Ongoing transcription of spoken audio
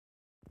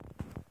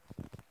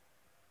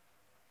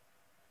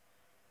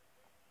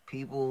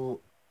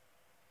People,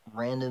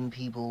 random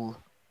people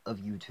of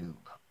YouTube,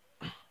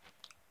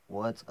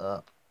 what's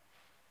up?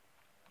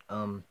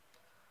 Um,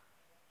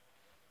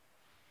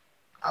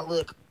 I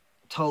look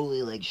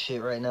totally like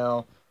shit right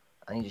now.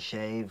 I need to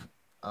shave.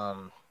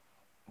 Um,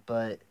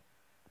 but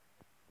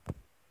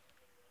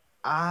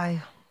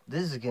I,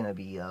 this is gonna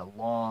be a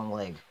long,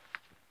 like,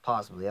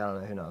 possibly, I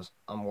don't know, who knows.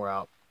 I'm wore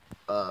out.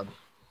 Uh,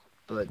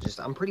 but just,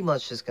 I'm pretty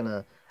much just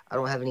gonna, I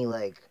don't have any,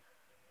 like,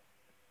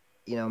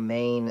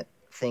 main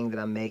thing that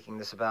I'm making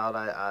this about.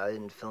 I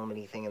didn't film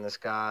anything in the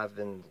sky. I've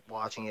been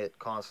watching it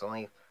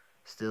constantly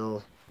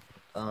still.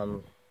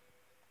 Um,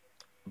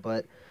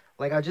 but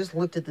like I just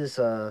looked at this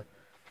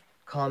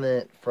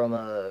comment from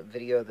a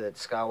video that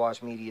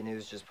Skywatch Media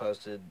News just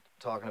posted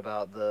talking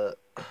about the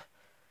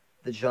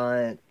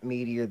giant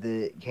meteor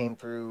that came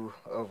through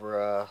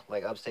over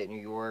like upstate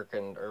New York,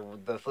 and or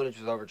the footage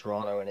was over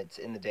Toronto, and it's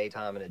in the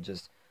daytime, and it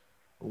just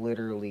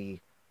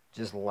literally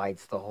just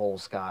lights the whole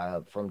sky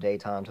up from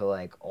daytime to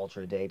like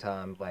ultra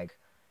daytime, like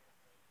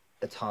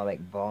atomic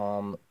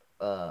bomb,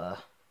 uh,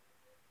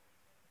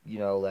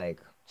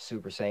 like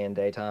Super Saiyan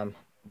daytime.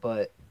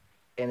 But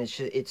and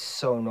it's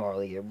so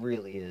gnarly, it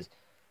really is.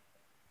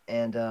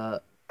 And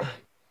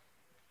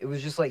it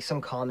was just like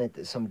some comment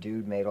that some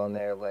dude made on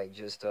there, like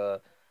just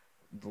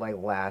like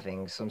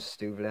laughing, some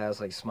stupid ass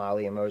like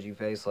smiley emoji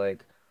face,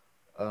 like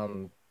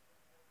um,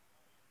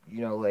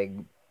 like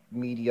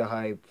media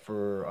hype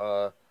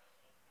for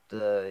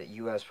the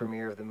U.S.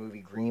 premiere of the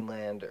movie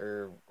Greenland,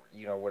 or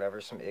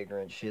whatever, some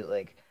ignorant shit.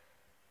 Like,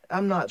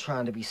 I'm not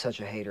trying to be such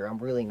a hater. I'm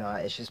really not.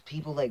 It's just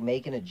people like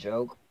making a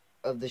joke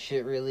of the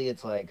shit. Really,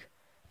 it's like,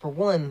 for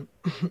one,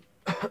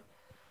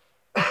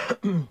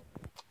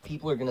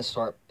 people are gonna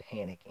start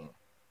panicking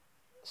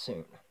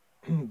soon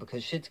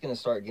because shit's gonna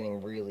start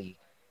getting really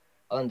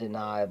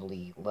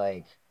undeniably,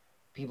 like,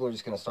 people are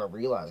just gonna start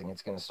realizing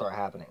it's gonna start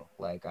happening.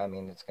 Like, I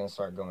mean, it's gonna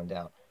start going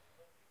down.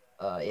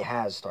 It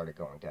has started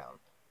going down.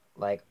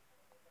 Like,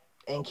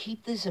 and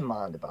keep this in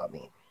mind about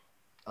me.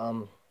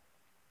 Um,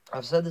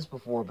 I've said this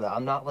before, but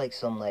I'm not like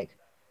some like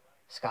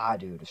sky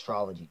dude,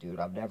 astrology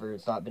dude. I've never.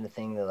 It's not been a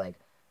thing that like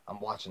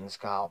I'm watching the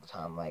sky all the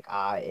time. Like,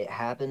 it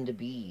happened to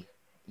be,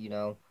 you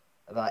know,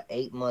 about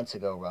 8 months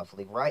ago,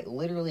 roughly, right,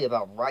 literally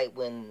about right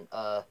when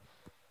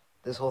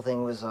this whole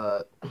thing was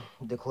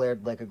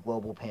declared like a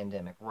global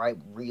pandemic, right,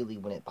 really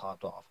when it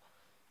popped off.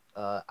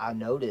 I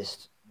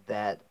noticed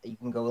that you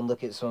can go and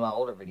look at some of my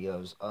older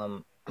videos.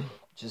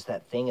 Just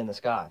that thing in the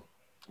sky,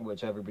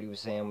 which everybody was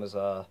saying was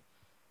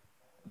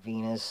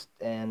Venus,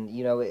 and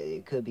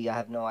it could be. I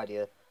have no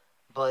idea.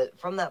 But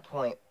from that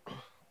point,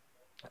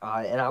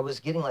 and I was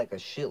getting like a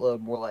shitload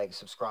more like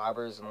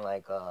subscribers and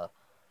like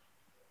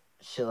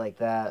shit like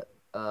that.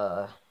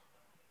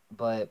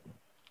 But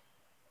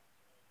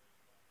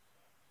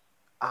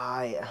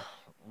I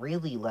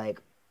really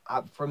like,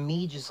 for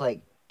me, just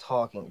like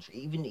talking,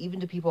 even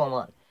to people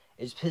online,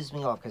 it just pisses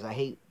me off because I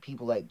hate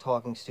people like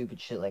talking stupid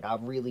shit. Like, I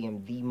really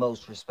am the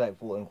most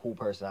respectful and cool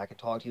person. I can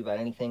talk to you about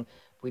anything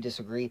if we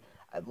disagree.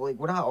 Like,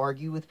 when I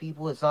argue with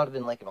people, it's not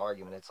even like an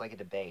argument. It's like a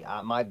debate.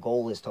 My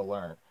goal is to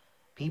learn.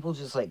 People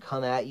just like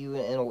come at you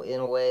in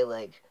a way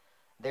like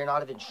they're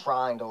not even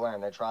trying to learn.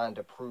 They're trying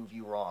to prove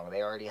you wrong.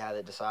 They already have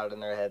it decided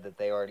in their head that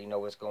they already know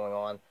what's going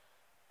on,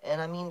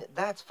 and I mean,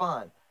 that's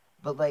fine.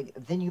 But like,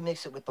 then you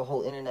mix it with the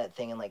whole internet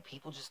thing, and like,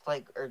 people just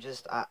like are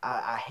just,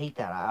 I hate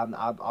that.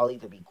 I'll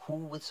either be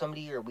cool with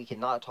somebody, or we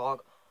cannot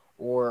talk,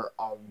 or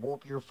I'll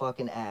whoop your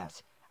fucking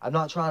ass. I'm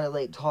not trying to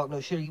like talk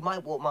no shit. Or you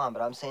might whoop mine,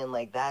 but I'm saying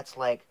like that's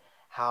like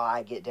how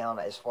I get down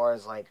as far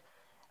as like,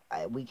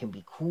 we can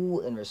be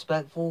cool and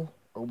respectful,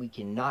 or we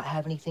cannot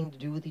have anything to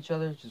do with each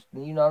other. Just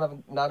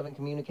not even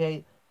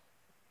communicate,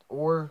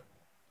 or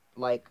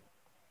like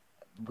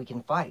we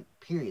can fight.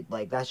 Period.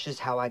 Like, that's just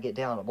how I get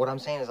down. What I'm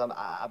saying is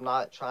I'm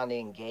not trying to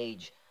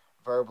engage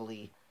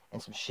verbally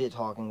in some shit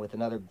talking with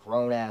another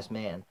grown ass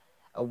man.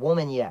 A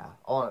woman, yeah,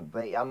 on,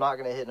 but I'm not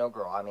gonna hit no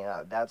girl. I mean,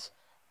 that's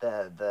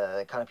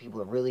the kind of people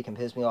that really can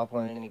piss me off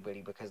more than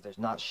anybody, because there's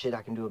not shit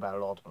I can do about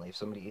it ultimately.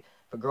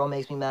 If a girl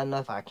makes me mad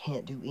enough, I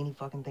can't do any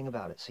fucking thing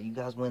about it. So you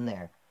guys win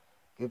there.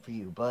 Good for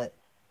you. But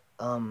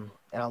and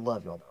I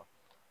love y'all though.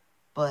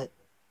 But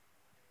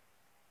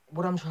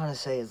what I'm trying to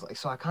say is, like,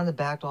 so I kind of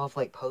backed off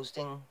like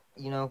posting,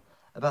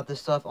 about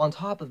this stuff, on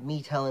top of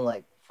me telling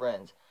like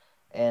friends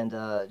and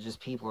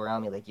just people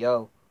around me, like,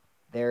 yo,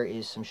 there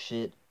is some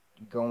shit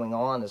going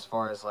on as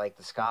far as like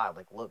the sky.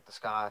 Like, look, the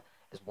sky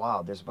is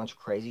wild. There's a bunch of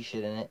crazy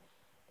shit in it,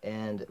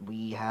 and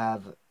we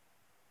have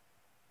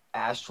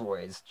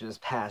asteroids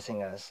just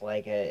passing us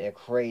like a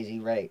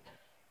crazy rate.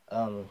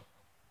 Um,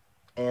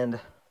 and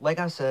like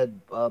I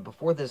said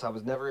before this, I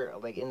was never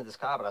like into the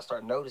sky, but I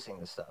started noticing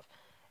this stuff.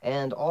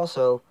 And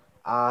also,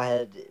 I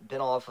had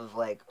been off of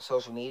like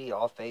social media,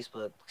 off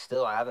Facebook.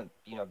 Still, I haven't,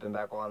 been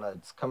back on.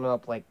 It's coming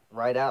up like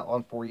right out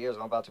on 4 years.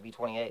 I'm about to be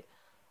 28.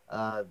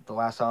 The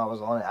last time I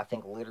was on it, I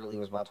think literally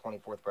was my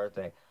 24th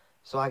birthday.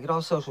 So I get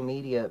off social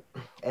media,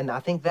 and I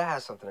think that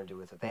has something to do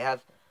with it. They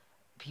have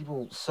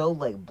people so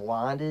like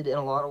blinded in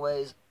a lot of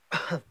ways.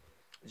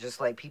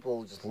 Just like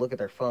people just look at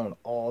their phone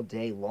all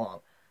day long.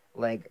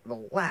 Like,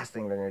 the last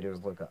thing they're gonna do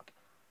is look up,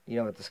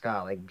 at the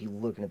sky, like, be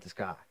looking at the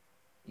sky.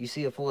 You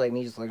see a fool like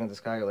me just looking at the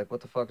sky, you're like,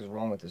 what the fuck is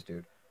wrong with this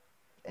dude?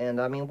 And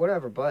I mean,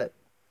 whatever, but,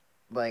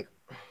 like,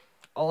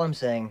 all I'm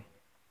saying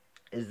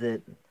is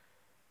that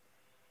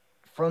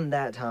from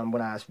that time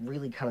when I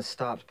really kind of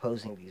stopped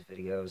posting these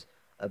videos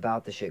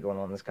about the shit going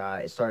on in the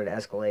sky, it started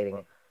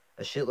escalating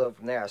a shitload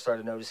from there. I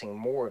started noticing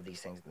more of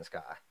these things in the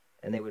sky,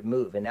 and they would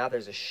move, and now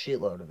there's a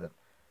shitload of them.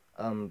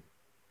 Um,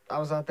 I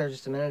was out there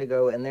just a minute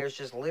ago, and there's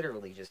just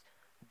literally just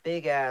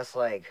big ass,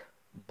 like,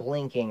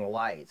 blinking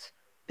lights,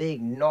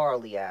 big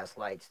gnarly ass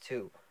lights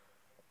too,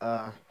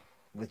 uh,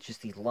 with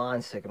just these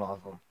lines sticking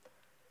off them.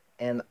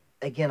 And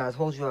again, I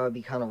told you I would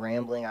be kind of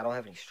rambling. I don't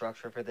have any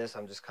structure for this.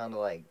 I'm just kind of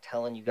like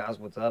telling you guys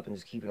what's up and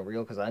just keeping it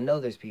real because I know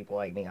there's people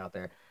like me out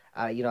there.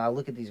 I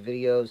look at these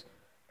videos,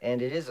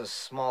 and it is a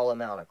small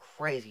amount of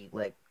crazy.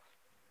 Like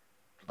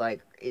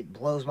it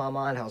blows my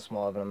mind how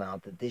small of an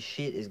amount that this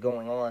shit is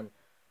going on,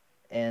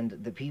 and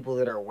the people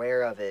that are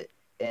aware of it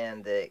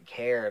and that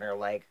care and are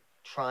like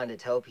trying to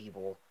tell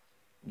people,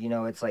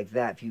 it's like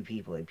that few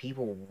people. Like,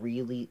 people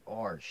really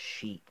are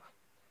sheep,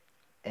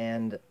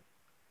 and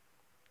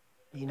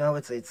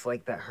it's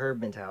like that herd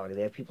mentality.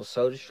 They have people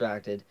so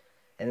distracted,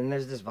 and then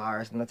there's this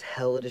virus, and that's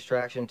hella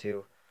distraction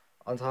too,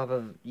 on top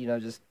of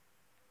just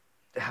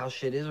how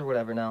shit is or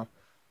whatever now.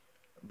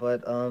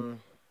 But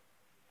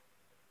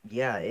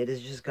yeah,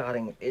 it's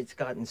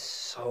gotten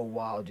so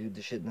wild, dude.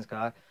 The shit in the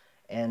sky,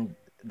 and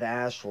the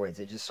asteroids.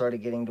 It just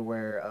started getting to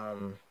where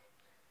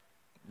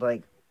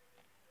like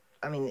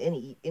I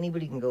mean,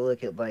 anybody can go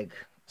look at like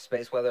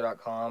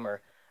spaceweather.com,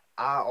 or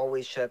I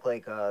always check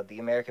like the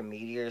American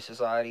Meteor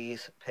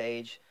Society's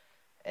page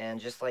and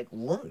just like,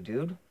 look,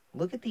 dude,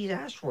 look at these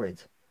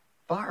asteroids,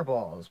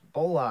 fireballs,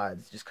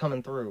 bolides just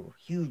coming through,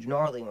 huge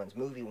gnarly ones,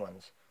 movie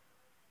ones,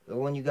 the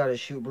one you got to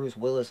shoot Bruce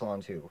Willis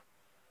onto,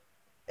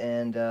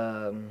 and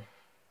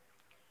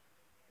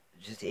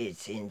just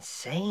it's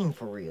insane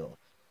for real.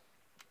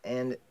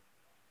 And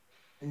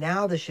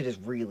now the shit is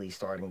really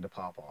starting to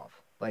pop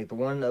off. Like the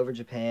one over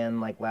Japan,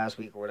 like last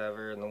week or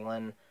whatever, and the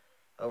one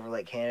over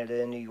like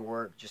Canada and New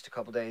York just a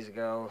couple days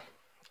ago.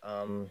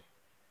 Um,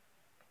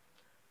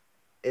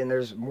 and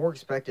there's more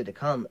expected to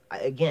come.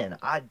 Again,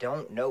 I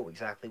don't know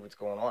exactly what's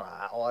going on.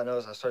 All I know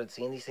is I started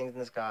seeing these things in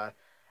the sky.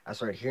 I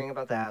started hearing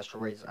about the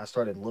asteroids. I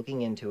started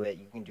looking into it.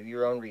 You can do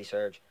your own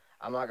research.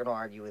 I'm not going to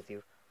argue with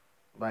you.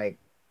 Like,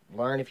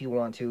 learn if you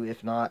want to.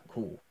 If not,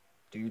 cool.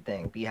 Do your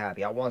thing. Be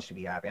happy. I want you to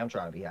be happy. I'm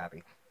trying to be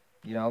happy.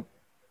 You know?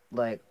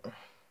 Like,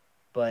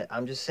 but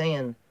I'm just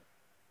saying,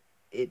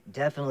 it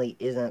definitely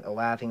isn't a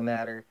laughing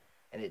matter,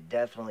 and it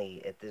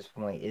definitely at this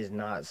point is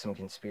not some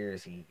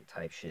conspiracy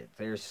type shit.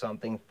 There's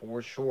something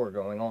for sure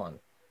going on.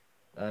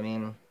 I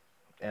mean,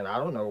 and I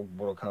don't know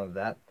what'll come of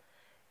that.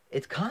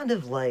 It's kind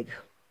of like,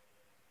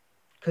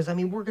 because I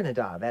mean, we're gonna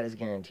die. That is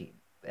guaranteed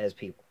as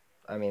people.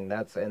 I mean,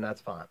 that's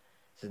fine.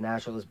 It's as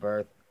natural as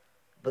birth.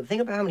 But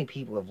think about how many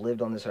people have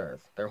lived on this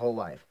earth their whole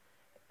life,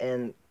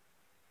 and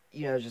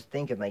just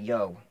thinking like,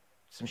 yo,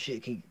 some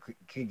shit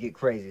could get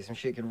crazy. Some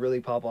shit could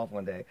really pop off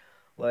one day,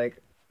 like,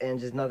 and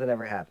just nothing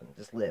ever happened.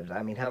 Just lived.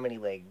 I mean, how many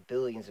like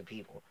billions of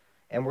people?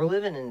 And we're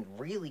living in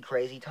really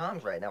crazy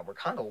times right now. We're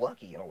kind of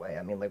lucky in a way.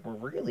 I mean, like, we're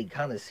really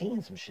kind of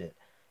seeing some shit.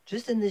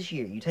 Just in this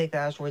year, you take the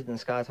asteroids in the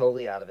sky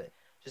totally out of it.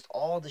 Just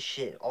all the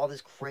shit, all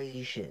this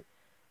crazy shit.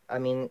 I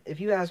mean,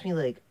 if you asked me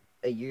like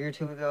a year or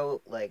two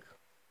ago, like,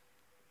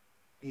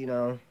 you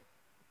know,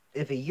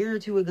 if a year or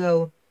two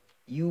ago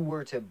you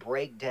were to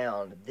break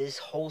down this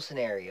whole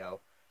scenario,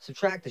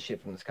 subtract the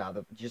shit from the sky,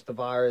 just the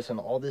virus and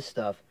all this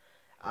stuff,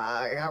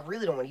 I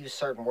really don't want to use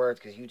certain words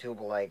because YouTube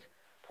will like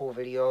pull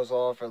videos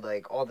off or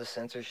like all the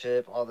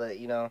censorship, all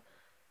the,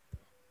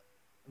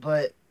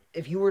 but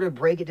if you were to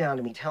break it down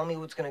to me, tell me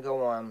what's going to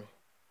go on,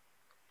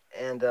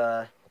 and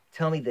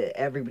tell me that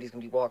everybody's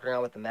going to be walking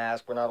around with the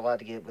mask, we're not allowed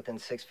to get within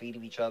 6 feet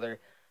of each other,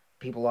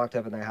 people locked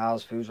up in their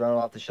house, food's running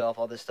off the shelf,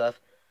 all this stuff,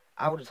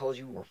 I would have told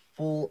you we're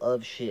full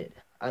of shit.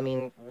 I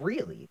mean,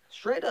 really,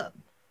 straight up.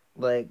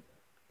 Like,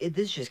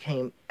 this just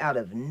came out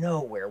of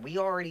nowhere. We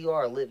already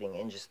are living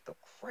in just the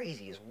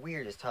craziest,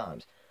 weirdest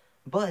times.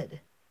 But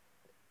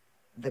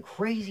the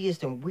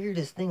craziest and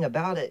weirdest thing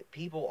about it,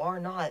 people are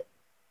not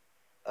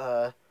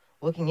uh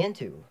looking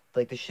into.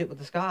 Like the shit with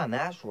the sky and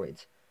the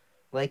asteroids.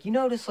 Like, you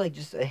notice, like,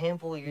 just a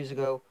handful of years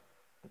ago,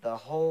 the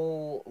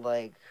whole,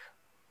 like,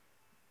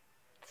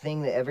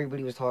 thing that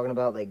everybody was talking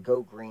about, like,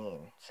 go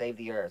green, save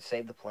the earth,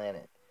 save the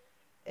planet.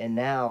 And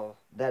now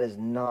that is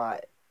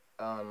not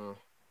um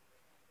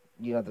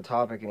the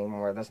topic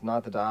anymore. That's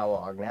not the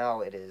dialogue.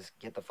 Now it is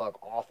get the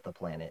fuck off the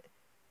planet.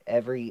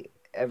 Every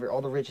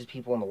all the richest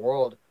people in the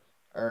world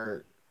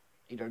are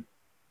you know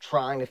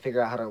trying to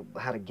figure out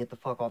how to get the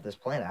fuck off this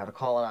planet, how to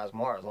colonize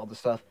Mars, all this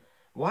stuff.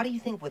 Why do you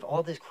think with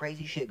all this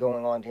crazy shit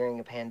going on during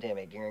a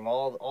pandemic, during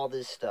all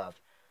this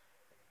stuff,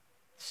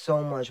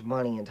 so much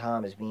money and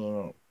time is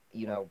being,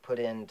 put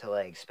into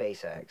like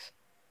SpaceX?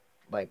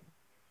 Like,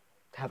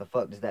 how the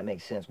fuck does that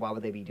make sense? Why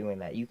would they be doing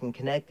that? You can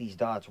connect these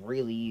dots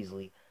really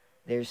easily.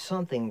 There's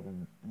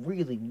something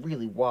really,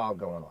 really wild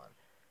going on.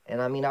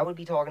 And I mean, I would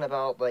be talking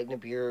about like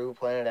Nibiru,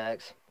 Planet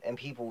X, and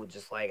people would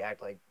just like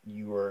act like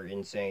you are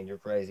insane, you're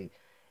crazy.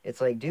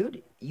 It's like,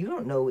 dude, you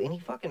don't know any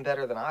fucking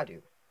better than I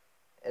do,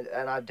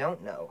 and I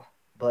don't know.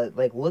 But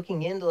like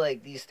looking into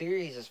like these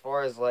theories, as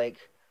far as like,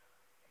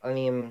 I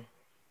mean,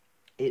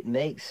 it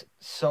makes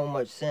so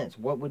much sense.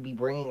 What would be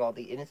bringing all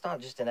the? And it's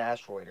not just an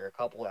asteroid or a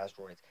couple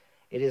asteroids.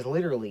 It is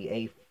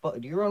literally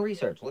do your own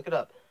research. Look it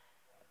up.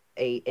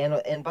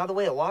 And by the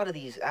way, a lot of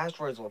these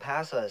asteroids will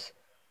pass us,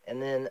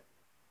 and then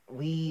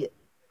we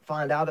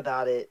find out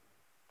about it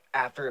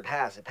after it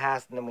passed. It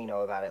passed, and then we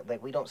know about it.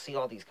 Like we don't see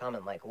all these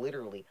coming. Like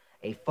literally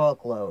a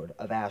fuckload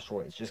of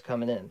asteroids just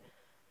coming in,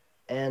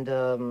 and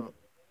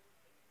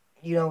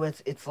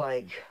it's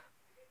like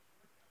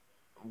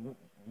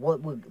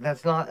what would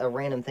that's not a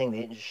random thing.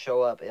 They didn't just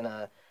show up in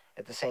a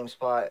at the same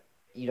spot,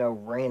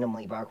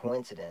 randomly by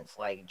coincidence.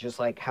 Like just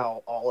like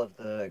how all of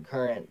the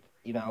current,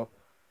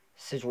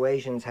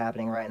 situations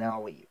happening right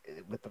now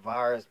with the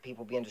virus,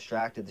 people being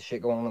distracted, the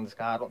shit going on in the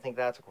sky. I don't think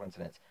that's a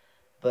coincidence.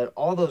 But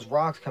all those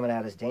rocks coming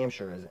at us damn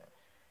sure isn't.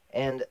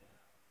 And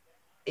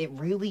it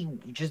really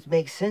just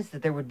makes sense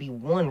that there would be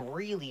one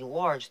really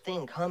large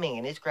thing coming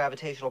and its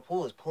gravitational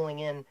pull is pulling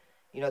in,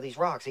 these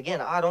rocks. Again,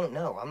 I don't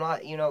know. I'm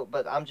not,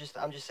 but I'm just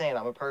saying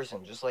I'm a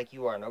person just like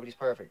you are. Nobody's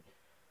perfect.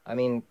 I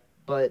mean,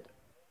 but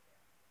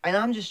and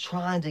I'm just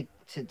trying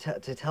to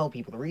tell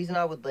people the reason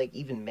I would like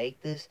even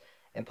make this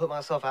and put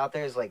myself out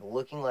there is like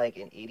looking like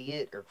an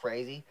idiot or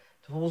crazy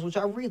to fools, which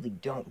I really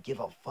don't give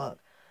a fuck.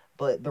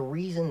 But the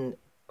reason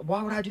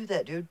why would I do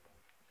that, dude?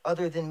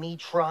 Other than me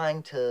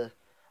trying to,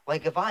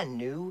 like, if I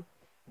knew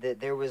that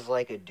there was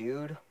like a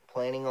dude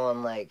planning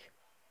on like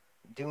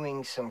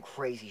doing some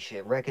crazy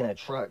shit, wrecking a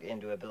truck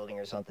into a building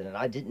or something, and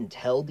I didn't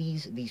tell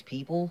these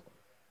people,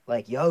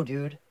 like, yo,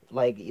 dude,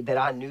 like that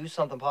I knew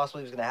something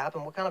possibly was gonna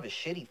happen, what kind of a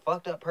shitty,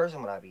 fucked up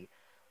person would I be?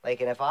 Like,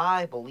 and if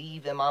I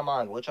believe in my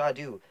mind, which I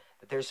do,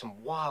 that there's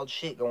some wild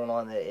shit going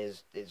on that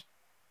is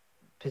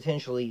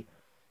potentially,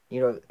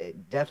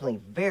 definitely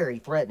very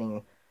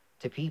threatening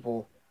to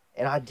people,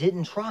 and I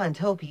didn't try and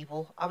tell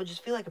people, I would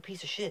just feel like a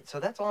piece of shit. So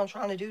that's all I'm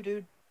trying to do,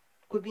 dude.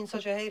 Quit being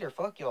such a hater.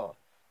 Fuck y'all.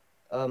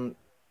 Um,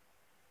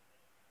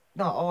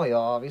 Not all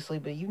y'all, obviously,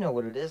 but you know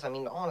what it is. I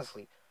mean,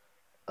 honestly.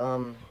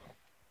 Um,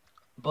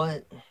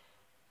 but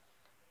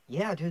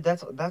yeah, dude,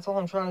 that's all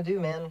I'm trying to do,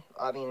 man.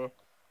 I mean,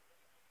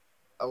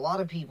 a lot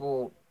of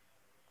people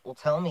will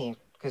tell me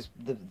because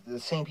the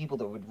same people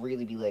that would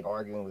really be like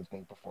arguing with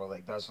me before,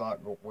 like that's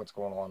not what's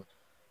going on.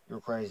 You're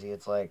crazy.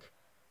 It's like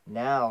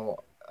now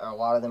a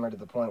lot of them are to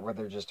the point where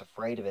they're just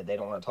afraid of it. They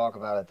don't want to talk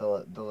about it.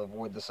 They'll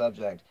avoid the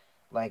subject.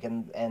 Like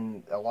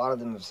and a lot of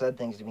them have said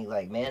things to me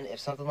like, man, if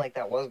something like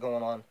that was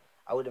going on,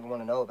 I wouldn't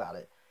want to know about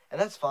it.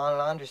 And that's fine,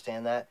 and I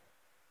understand that.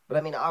 But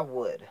I mean, I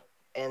would.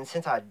 And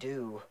since I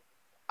do,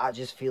 I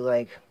just feel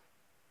like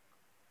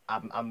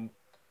I'm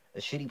a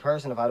shitty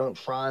person if I don't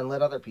try and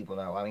let other people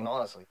know. I mean,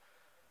 honestly,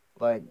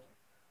 like,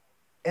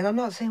 and I'm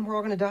not saying we're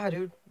all gonna die,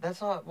 dude.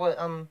 That's not what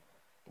I'm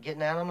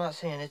getting at. I'm not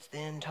saying it's the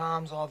end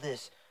times, all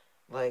this,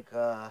 like,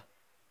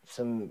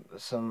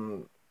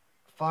 some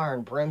fire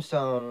and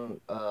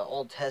brimstone,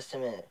 Old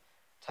Testament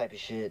type of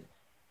shit.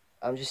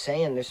 I'm just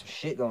saying there's some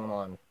shit going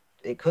on.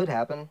 It could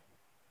happen,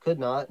 could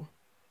not.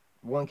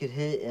 One could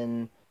hit,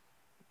 and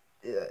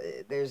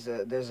there's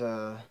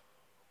a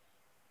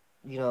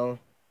you know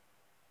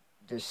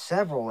there's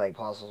several like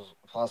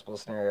possible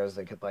scenarios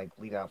that could like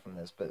lead out from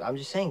this. But I'm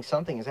just saying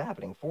something is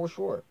happening for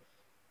sure.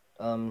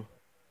 Um,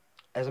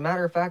 as a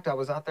matter of fact, I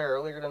was out there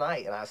earlier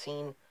tonight and I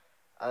seen.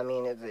 I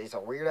mean, it's a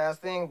weird ass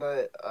thing,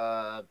 but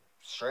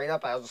straight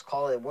up, I'll just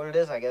call it what it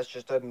is. I guess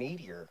just a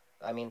meteor.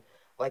 I mean,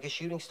 like a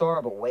shooting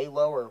star, but way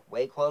lower,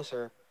 way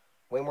closer,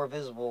 way more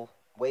visible,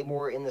 way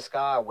more in the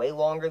sky, way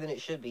longer than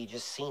it should be.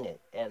 Just seen it,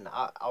 and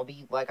I'll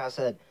be like I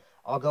said,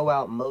 I'll go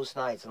out most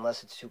nights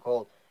unless it's too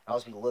cold. I'll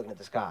just be looking at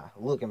the sky,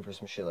 looking for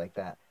some shit like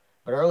that.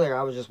 But earlier,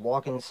 I was just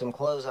walking some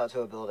clothes out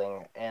to a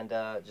building, and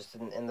just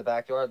in the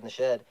backyard in the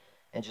shed,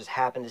 and just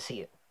happened to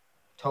see it,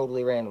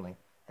 totally randomly.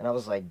 And I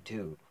was like,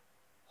 dude,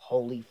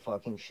 holy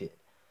fucking shit.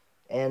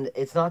 And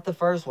it's not the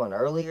first one.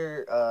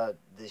 Earlier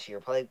this year,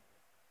 probably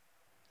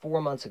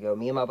 4 months ago,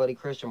 me and my buddy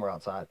Christian were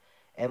outside,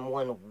 and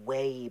one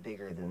way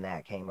bigger than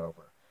that came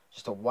over.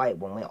 Just a white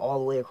one went all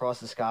the way across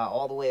the sky,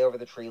 all the way over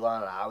the tree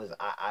line, and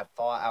I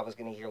thought I was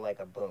gonna hear like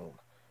a boom,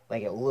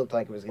 like it looked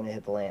like it was gonna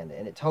hit the land,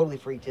 and it totally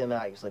freaked him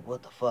out. He was like,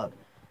 "What the fuck?"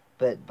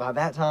 But by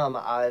that time,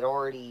 I'd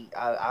already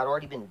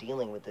been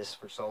dealing with this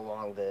for so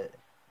long that,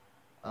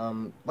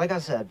 like I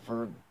said,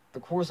 for the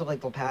course of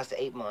like the past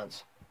 8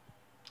 months,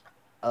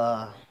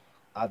 uh,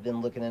 I've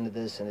been looking into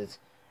this and it's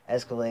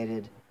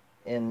escalated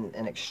in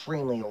an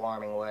extremely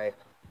alarming way.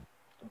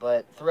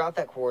 But throughout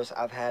that course,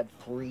 I've had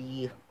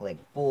three like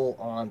full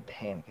on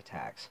panic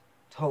attacks,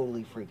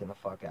 totally freaking the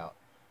fuck out.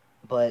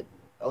 But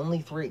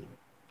only three,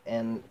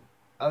 and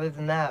other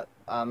than that,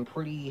 I'm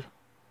pretty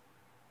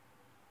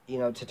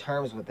to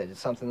terms with it.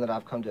 It's something that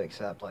I've come to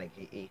accept. Like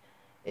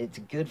it's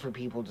good for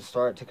people to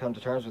start to come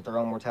to terms with their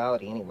own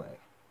mortality anyway.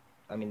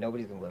 I mean,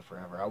 nobody's gonna live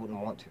forever. I wouldn't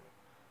want to,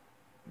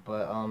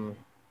 but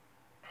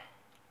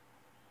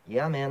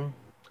Yeah, man.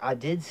 I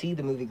did see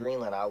the movie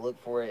Greenland. I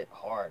looked for it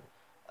hard.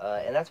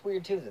 And that's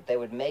weird too that they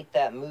would make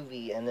that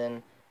movie and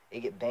then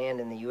it get banned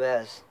in the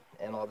US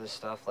and all this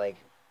stuff like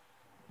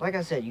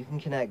I said, you can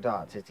connect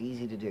dots. It's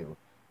easy to do.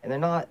 And they're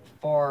not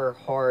far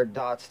hard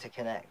dots to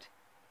connect.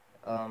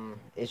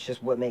 It's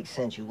just what makes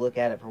sense. You look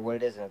at it for what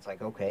it is and it's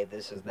like, okay,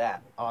 this is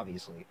that,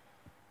 obviously.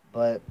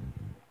 But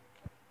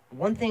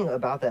one thing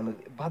about that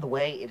movie, by the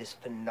way, it is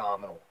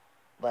phenomenal.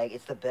 Like,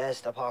 it's the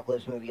best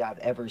apocalypse movie I've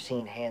ever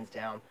seen, hands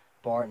down,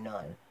 bar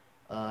none.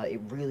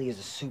 It really is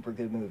a super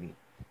good movie.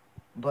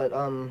 But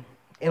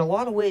in a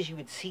lot of ways, you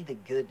would see the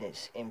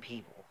goodness in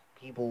people.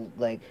 People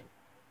like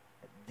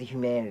the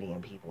humanity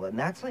in people, and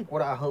that's like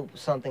what I hope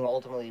something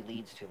ultimately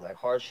leads to, like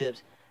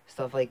hardships,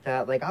 stuff like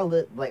that.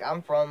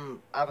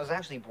 I was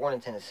actually born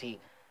in Tennessee,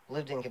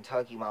 lived in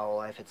Kentucky my whole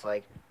life. It's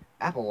like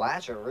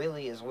Appalachia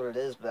really is what it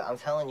is, but I'm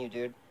telling you,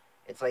 dude,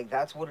 it's like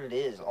that's what it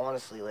is.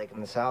 Honestly, like in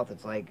the South,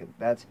 it's like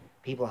that's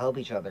people help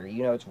each other.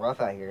 You know, it's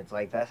rough out here. It's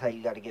like that's how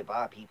you got to get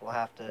by. People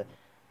have to,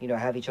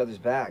 have each other's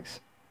backs,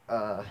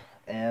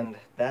 and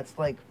that's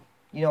like,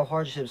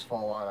 hardships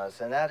fall on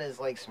us, and that is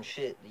like some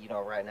shit.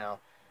 Right now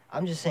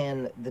I'm just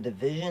saying the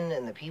division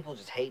and the people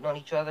just hating on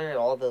each other and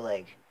all the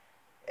like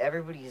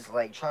everybody's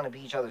like trying to be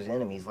each other's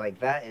enemies. Like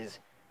that is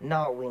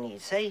not what we need.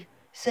 Say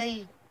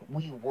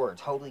we were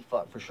totally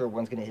fucked for sure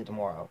one's gonna hit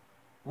tomorrow.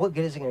 What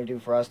good is it gonna do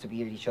for us to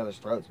be at each other's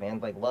throats, man?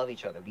 Like love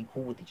each other, be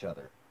cool with each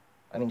other.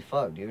 I mean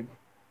fuck, dude.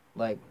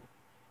 Like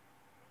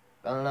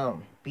I don't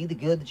know. Be the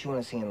good that you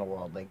want to see in the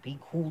world. Like be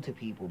cool to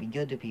people, be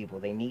good to people.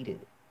 They need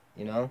it,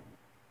 you know?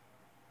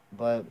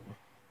 But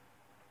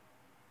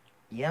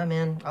yeah,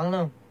 man, I don't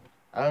know.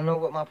 I don't know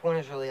what my point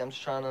is really. I'm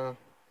just trying to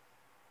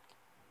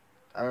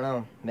I don't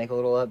know, make a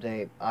little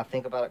update. I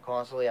think about it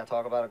constantly. I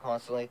talk about it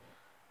constantly.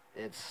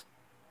 It's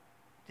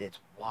it's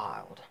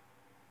wild.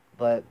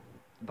 But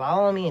by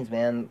all means,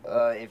 man,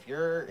 if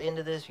you're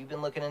into this, you've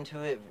been looking into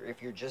it.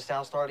 If you're just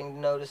now starting to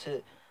notice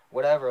it,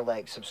 whatever.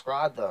 Like,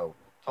 subscribe though.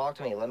 Talk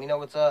to me. Let me know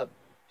what's up.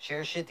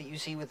 Share shit that you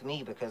see with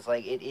me because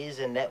like it is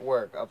a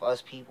network of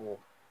us people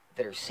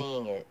that are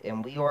seeing it,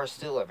 and we are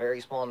still a very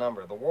small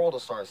number. The world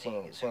will start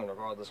seeing it soon,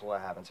 regardless of what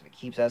happens. If it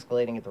keeps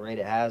escalating at the rate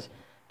it has,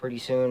 pretty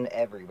soon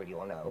everybody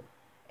will know.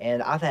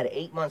 And I've had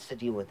 8 months to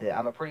deal with it.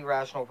 I'm a pretty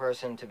rational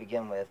person to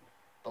begin with.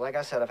 But like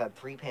I said, I've had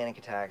 3 panic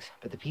attacks.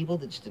 But the people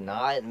that just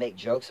deny it and make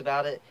jokes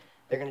about it,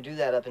 they're going to do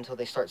that up until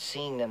they start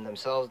seeing them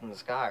themselves in the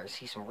sky or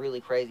see some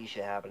really crazy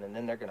shit happen. And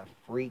then they're going to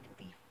freak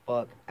the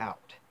fuck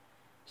out.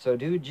 So,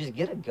 dude, just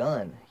get a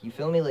gun. You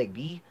feel me? Like,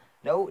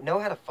 know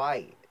how to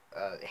fight.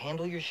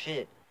 Handle your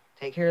shit.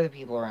 Take care of the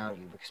people around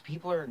you because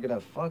people are going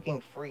to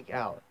fucking freak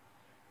out.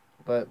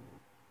 But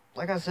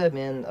like I said,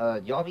 man,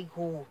 y'all be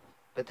cool.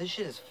 But this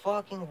shit is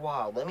fucking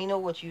wild. Let me know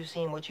what you've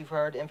seen, what you've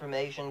heard,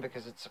 information,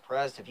 because it's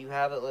suppressed. If you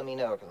have it, let me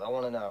know, because I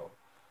want to know.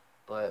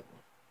 But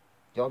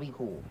y'all be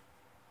cool.